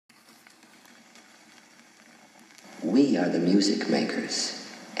We are the music makers,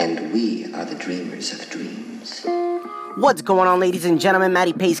 and we are the dreamers of dreams. What's going on, ladies and gentlemen?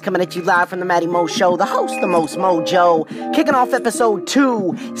 Matty Pace coming at you live from the Matty Mo Show, the host, the most mojo, kicking off episode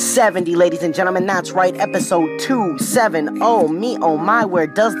 270, ladies and gentlemen. That's right, episode 270. Me, oh my, where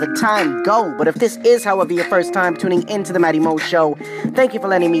does the time go? But if this is, however, your first time tuning into the Matty Mo Show, thank you for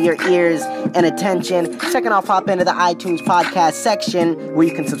lending me your ears and attention. Second off, hop into the iTunes podcast section where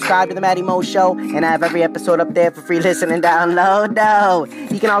you can subscribe to the Matty Mo Show, and I have every episode up there for free listen and download.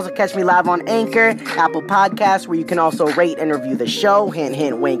 You can also catch me live on Anchor, Apple Podcasts, where you can also rate and review the show, hint,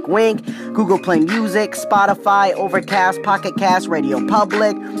 hint, wink, wink, Google Play Music, Spotify, Overcast, Pocket Cast, Radio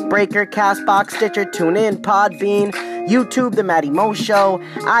Public, Breaker, Castbox, Stitcher, TuneIn, Podbean, YouTube, The Matty Mo Show,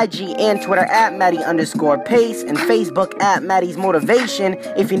 IG and Twitter at Matty_Pace, and Facebook at Matty's Motivation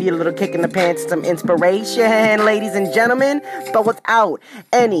if you need a little kick in the pants, some inspiration, ladies and gentlemen. But without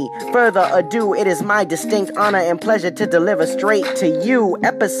any further ado, it is my distinct honor and pleasure to deliver straight to you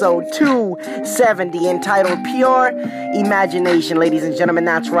episode 270 entitled Pure Imagination, ladies and gentlemen.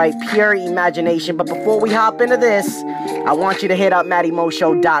 That's right, pure imagination. But before we hop into this, I want you to hit up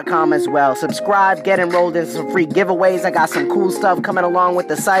MattyMoShow.com as well. Subscribe, get enrolled in some free giveaways. I got some cool stuff coming along with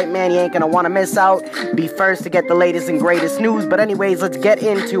the site, man. You ain't gonna want to miss out. Be first to get the latest and greatest news. But anyways, let's get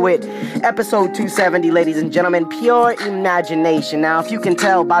into it. Episode 270, ladies and gentlemen, pure imagination. Now, if you can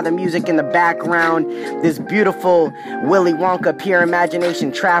tell by the music in the background, this beautiful Willy Wonka Pure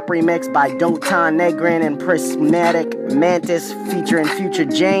Imagination trap remix by Dotan Negrin and Prismatic Mantis featuring Future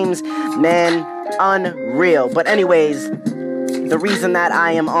James, man, unreal. But anyways, the reason that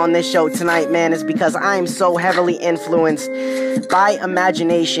I am on this show tonight, man, is because I am so heavily influenced by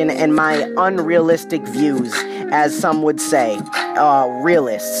imagination and my unrealistic views, as some would say.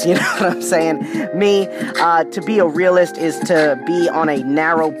 Realists, you know what I'm saying? Me, to be a realist is to be on a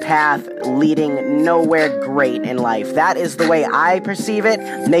narrow path leading nowhere great in life. That is the way I perceive it.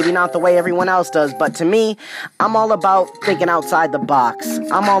 Maybe not the way everyone else does, but to me, I'm all about thinking outside the box.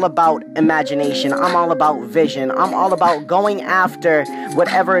 I'm all about imagination. I'm all about vision. I'm all about going after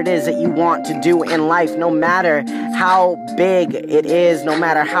whatever it is that you want to do in life, no matter how big it is, no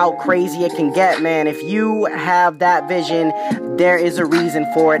matter how crazy it can get, man. If you have that vision, there is a reason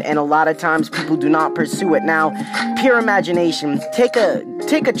for it, and a lot of times people do not pursue it. Now, pure imagination, take a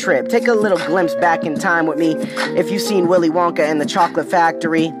trip, take a little glimpse back in time with me. If you've seen Willy Wonka and the Chocolate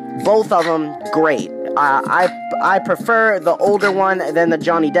Factory, both of them great. I prefer the older one than the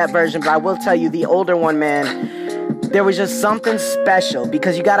Johnny Depp version, but I will tell you, the older one, man, there was just something special,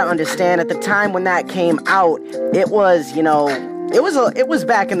 because you gotta understand, at the time when that came out, it was, you know, it was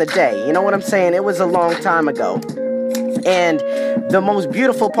back in the day, you know what I'm saying? It was a long time ago. And the most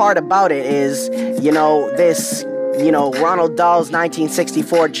beautiful part about it is, this, Ronald Dahl's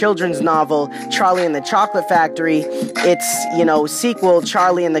 1964 children's novel, Charlie and the Chocolate Factory. It's, sequel,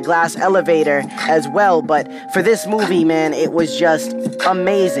 Charlie and the Glass Elevator, as well. But for this movie, man, it was just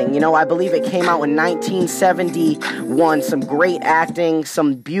amazing. I believe it came out in 1971. Some great acting,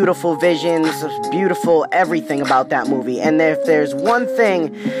 some beautiful visions, beautiful everything about that movie. And if there's one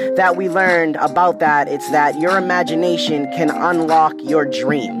thing that we learned about that, it's that your imagination can unlock your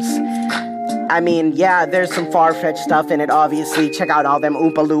dreams. I mean, yeah, there's some far-fetched stuff in it, obviously. Check out all them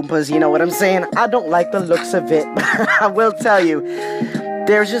Oompa Loompas, you know what I'm saying? I don't like the looks of it, but I will tell you,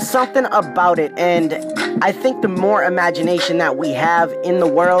 there's just something about it, and I think the more imagination that we have in the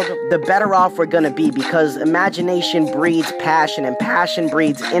world, the better off we're gonna be, because imagination breeds passion, and passion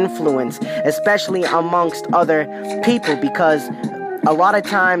breeds influence, especially amongst other people, because a lot of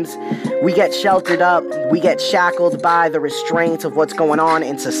times we get sheltered up, we get shackled by the restraints of what's going on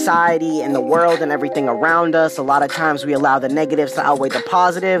in society, in the world, and everything around us. A lot of times we allow the negatives to outweigh the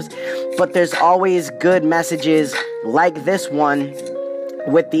positives, but there's always good messages like this one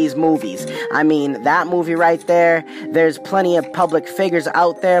with these movies. I mean, that movie right there, there's plenty of public figures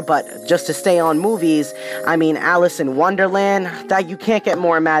out there, but just to stay on movies, I mean, Alice in Wonderland, that you can't get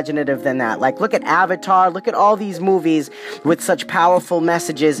more imaginative than that. Like, look at Avatar, look at all these movies with such powerful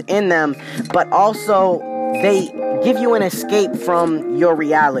messages in them, but also they give you an escape from your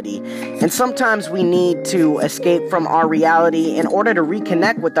reality. And sometimes we need to escape from our reality in order to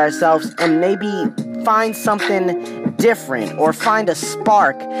reconnect with ourselves and maybe find something different, or find a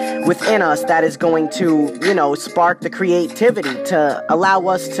spark within us that is going to, spark the creativity to allow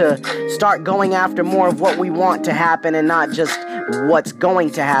us to start going after more of what we want to happen, and not just what's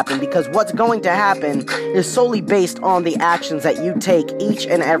going to happen, because what's going to happen is solely based on the actions that you take each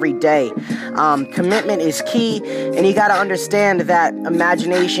and every day. Commitment is key, and you got to understand that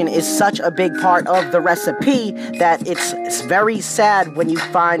imagination is such a big part of the recipe that it's very sad when you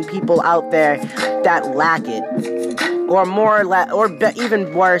find people out there that lack it. Or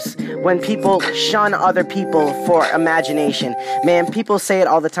even worse, when people shun other people for imagination. Man, people say it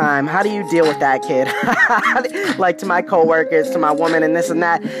all the time. How do you deal with that, kid? Like to my coworkers, to my woman, and this and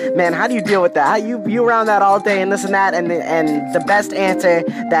that. Man, how do you deal with that? How you around that all day and this and that? And the best answer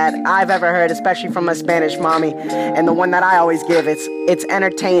that I've ever heard, especially from a Spanish mommy, and the one that I always give, it's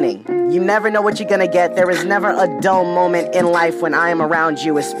entertaining. You never know what you're gonna get. There is never a dull moment in life when I am around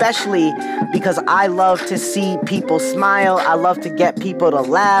you, especially because I love to see people smile. I love to get people to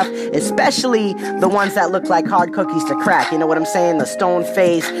laugh, especially the ones that look like hard cookies to crack. You know what I'm saying? The stone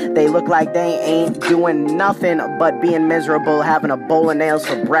face, they look like they ain't doing nothing but being miserable, having a bowl of nails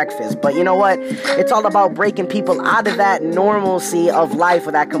for breakfast. But you know what? It's all about breaking people out of that normalcy of life,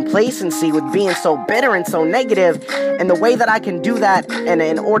 or that complacency with being so bitter and so negative. And the way that I can do that, and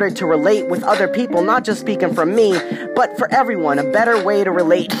in order to relate with other people, not just speaking from me, but for everyone, a better way to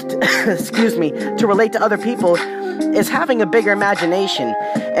relate, to relate to other people is having a bigger imagination.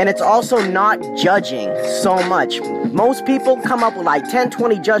 And it's also not judging so much. Most people come up with like 10,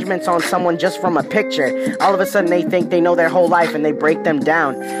 20 judgments on someone just from a picture. All of a sudden they think they know their whole life and they break them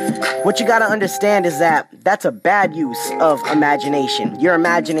down. What you gotta understand is that that's a bad use of imagination. You're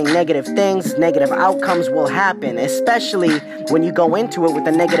imagining negative things, negative outcomes will happen, especially when you go into it with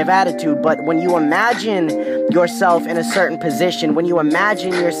a negative attitude. But when you imagine yourself in a certain position, when you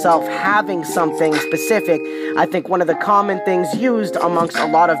imagine yourself having something specific, I think one of the common things used amongst a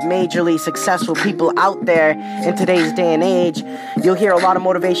lot of majorly successful people out there in today's day and age, you'll hear a lot of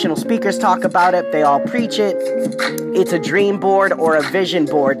motivational speakers talk about it. They all preach it. It's a dream board or a vision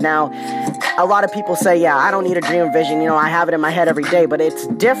board. Now, a lot of people say, yeah, I don't need a dream or vision. You know, I have it in my head every day. But it's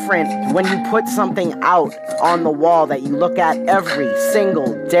different when you put something out on the wall that you look at every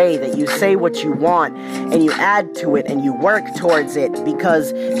single day, that you say what you want and you add to it and you work towards it.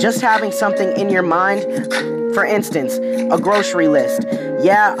 Because just having something in your mind, for instance, a grocery list.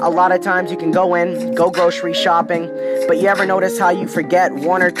 Yeah, a lot of times you can go grocery shopping, but you ever notice how you forget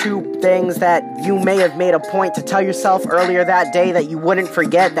one or two things that you may have made a point to tell yourself earlier that day that you wouldn't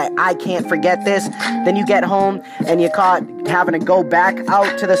forget, that I can't forget this? Then you get home and you're caught having to go back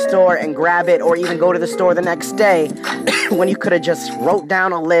out to the store and grab it, or even go to the store the next day when you could have just wrote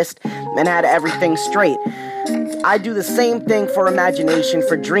down a list and had everything straight. I do the same thing for imagination,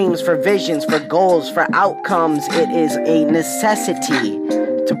 for dreams, for visions, for goals, for outcomes. It is a necessity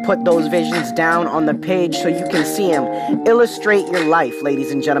to put those visions down on the page so you can see them. Illustrate your life,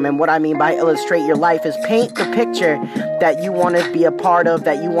 ladies and gentlemen. What I mean by illustrate your life is paint the picture that you want to be a part of,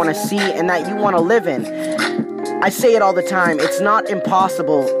 that you want to see, and that you want to live in. I say it all the time, it's not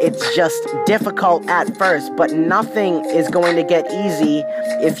impossible, it's just difficult at first, but nothing is going to get easy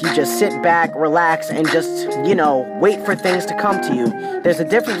if you just sit back, relax, and just, wait for things to come to you. There's a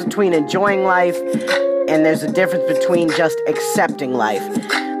difference between enjoying life, and there's a difference between just accepting life.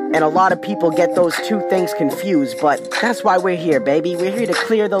 And a lot of people get those two things confused, but that's why we're here, baby. We're here to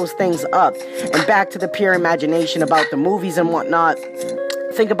clear those things up. And back to the pure imagination about the movies and whatnot.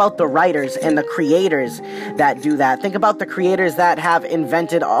 Think about the writers and the creators that do that. Think about the creators that have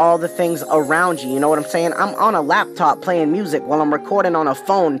invented all the things around you. You know what I'm saying? I'm on a laptop playing music while I'm recording on a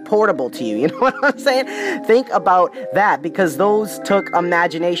phone portable to you. You know what I'm saying? Think about that, because those took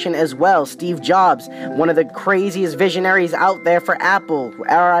imagination as well. Steve Jobs, one of the craziest visionaries out there for Apple,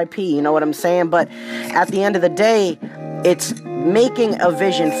 R.I.P., you know what I'm saying? But at the end of the day, it's making a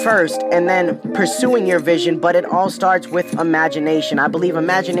vision first and then pursuing your vision, but it all starts with imagination. I believe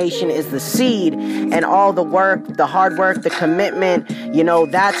imagination is the seed, and all the work, the hard work, the commitment,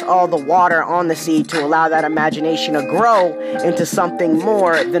 that's all the water on the seed to allow that imagination to grow into something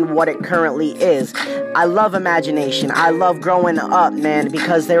more than what it currently is. I love imagination. I love growing up, man,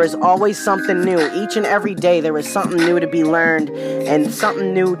 because there is always something new. Each and every day there is something new to be learned and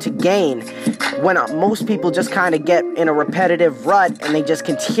something new to gain. When most people just kind of get in a repetitive rut and they just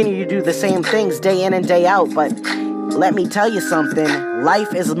continue to do the same things day in and day out. But let me tell you something,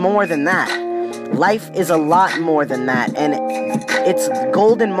 life is more than that. Life is a lot more than that, and it's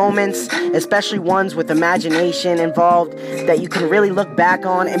golden moments, especially ones with imagination involved, that you can really look back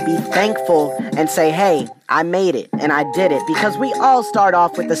on and be thankful and say, hey, I made it, and I did it, because we all start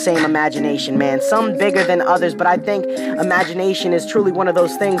off with the same imagination, man. Some bigger than others, but I think imagination is truly one of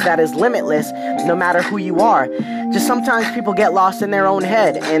those things that is limitless, no matter who you are. Just sometimes people get lost in their own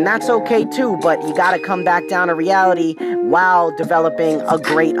head, and that's okay too, but you gotta come back down to reality while developing a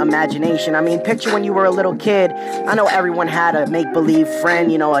great imagination. I mean, picture when you were a little kid. I know everyone had a make-believe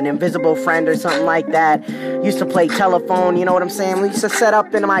friend, an invisible friend or something like that. Used to play telephone, you know what I'm saying? We used to set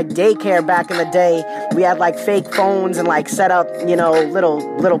up in my daycare back in the day. We had like fake phones and like set up,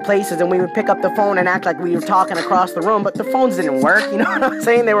 little places, and we would pick up the phone and act like we were talking across the room, but the phones didn't work, you know what I'm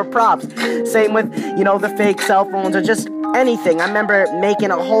saying? They were props. Same with, the fake cell phones or just anything. I remember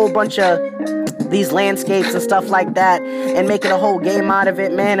making a whole bunch of these landscapes and stuff like that and making a whole game out of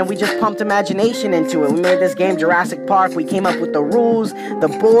it, man, and we just pumped imagination into it. We made this game Jurassic Park. We came up with the rules,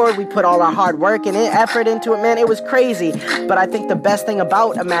 the board, we put all our hard work and effort into it, man. It was crazy. But I think the best thing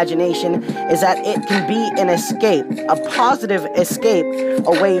about imagination is that it can be an escape, a positive escape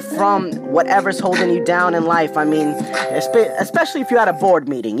away from whatever's holding you down in life. I mean, especially if you're at a board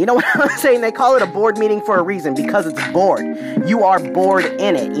meeting. You know what I'm saying? They call it a board meeting for a reason, because it's bored. You are bored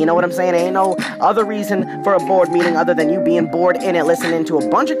in it. You know what I'm saying? Ain't no other reason for a board meeting other than you being bored in it, listening to a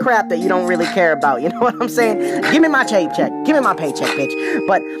bunch of crap that you don't really care about. You know what I'm saying? Give me my paycheck. Give me my paycheck, bitch.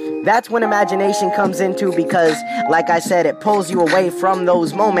 But that's when imagination comes into, because, like I said, it pulls you away from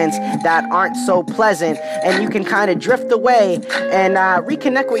those moments that aren't so pleasant, and you can kind of drift away and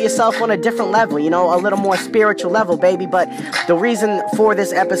reconnect with yourself on a different level, a little more spiritual level, baby. But the reason for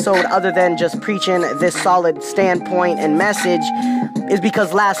this episode, other than just preaching this solid standpoint and message, is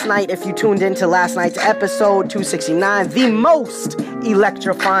because last night, if you tuned into last night's episode 269, the most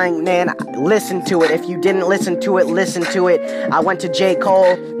electrifying, man, listen to it. If you didn't listen to it, listen to it. I went to J.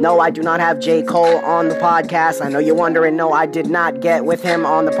 Cole. No, I do not have J. Cole on the podcast. I know you're wondering. No, I did not get with him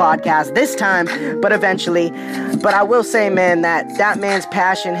on the podcast this time, but eventually. But I will say, man, that man's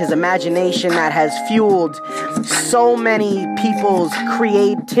passion, his imagination that has fueled so many people's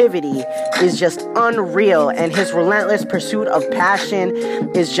creativity is just unreal, and his relentless pursuit of passion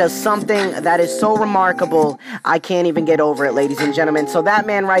is just something that is so remarkable. I can't even get over it, ladies and gentlemen. So that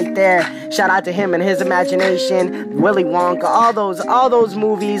man right there, shout out to him and his imagination, Willy Wonka, all those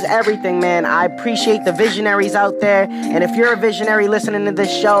movies, everything, man. I appreciate the visionaries out there, and if you're a visionary listening to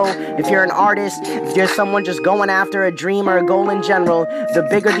this show, if you're an artist, if you're someone just going after a dream or a goal in general, the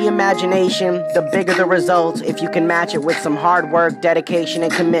bigger the imagination, the bigger the results, if you can match it with some hard work, dedication,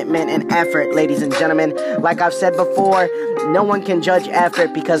 and commitment and effort, ladies and gentlemen. Like I've said before, no one can judge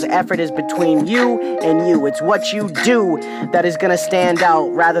effort, because effort is between you and you. It's what you do that is going to stand out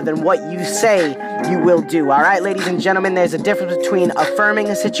rather than what you say you will do. All right, ladies and gentlemen, there's a difference between affirming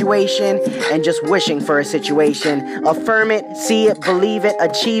a situation and just wishing for a situation. Affirm it, see it, believe it,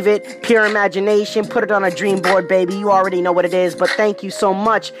 achieve it, pure imagination, put it on a dream board, baby. You already know what it is, but thank you so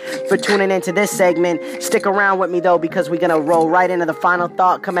much for tuning into this segment. Stick around with me, though, because we're going to roll right into the final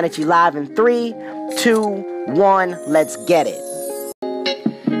thought, coming at you live in 3, 2, 1, let's get it.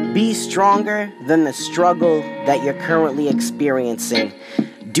 Be stronger than the struggle that you're currently experiencing.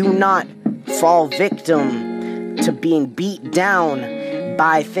 Do not fall victim to being beat down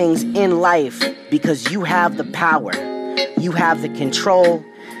by things in life, because you have the power, you have the control,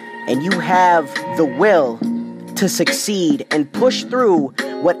 and you have the will to succeed and push through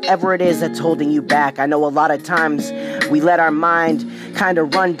whatever it is that's holding you back. I know a lot of times we let our mind kind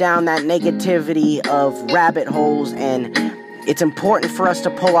of run down that negativity of rabbit holes, and it's important for us to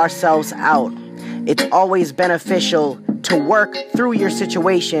pull ourselves out. It's always beneficial to work through your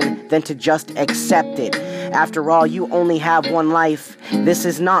situation than to just accept it. After all, you only have one life. This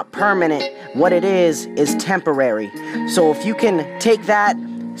is not permanent. What it is temporary. So if you can take that,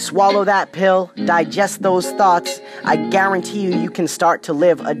 swallow that pill, digest those thoughts, I guarantee you can start to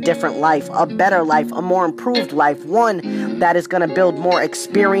live a different life, a better life, a more improved life, one that is going to build more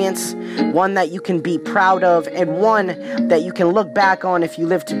experience, one that you can be proud of, and one that you can look back on if you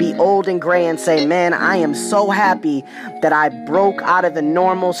live to be old and gray and say, man, I am so happy that I broke out of the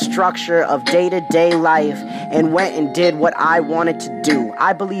normal structure of day-to-day life and went and did what I wanted to do.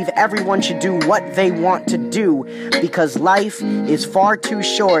 I believe everyone should do what they want to do, because life is far too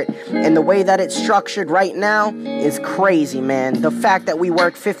short, and the way that it's structured right now is crazy, man. The fact that we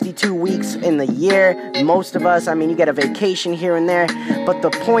work 52 weeks in the year, most of us, I mean, you get a vacation here and there, but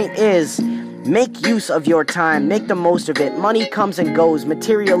the point is, make use of your time. Make the most of it. Money comes and goes.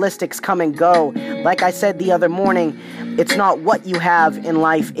 Materialistics come and go. Like I said the other morning, it's not what you have in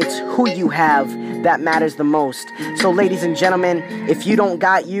life, it's who you have that matters the most. So ladies and gentlemen, if you don't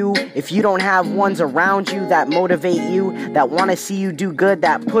got you, if you don't have ones around you that motivate you, that want to see you do good,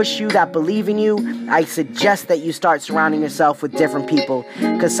 that push you, that believe in you, I suggest that you start surrounding yourself with different people,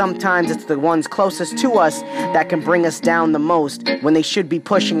 because sometimes it's the ones closest to us that can bring us down the most when they should be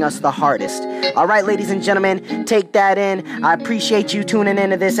pushing us the hardest. All right, ladies and gentlemen, take that in. I appreciate you tuning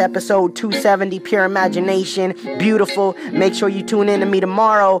into this episode 270, Pure Imagination. Beautiful. Make sure you tune in to me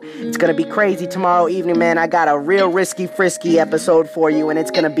tomorrow. It's going to be crazy tomorrow evening, man. I got a real risky, frisky episode for you, and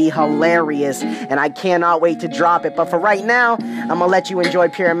it's going to be hilarious, and I cannot wait to drop it. But for right now, I'm going to let you enjoy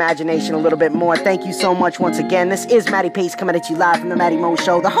Pure Imagination a little bit more. Thank you so much once again. This is Matty Pace coming at you live from the Matty Mo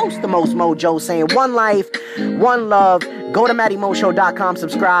Show, the host, the most mojo, saying one life, one love. Go to MattyMoShow.com,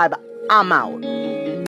 subscribe. I'm out.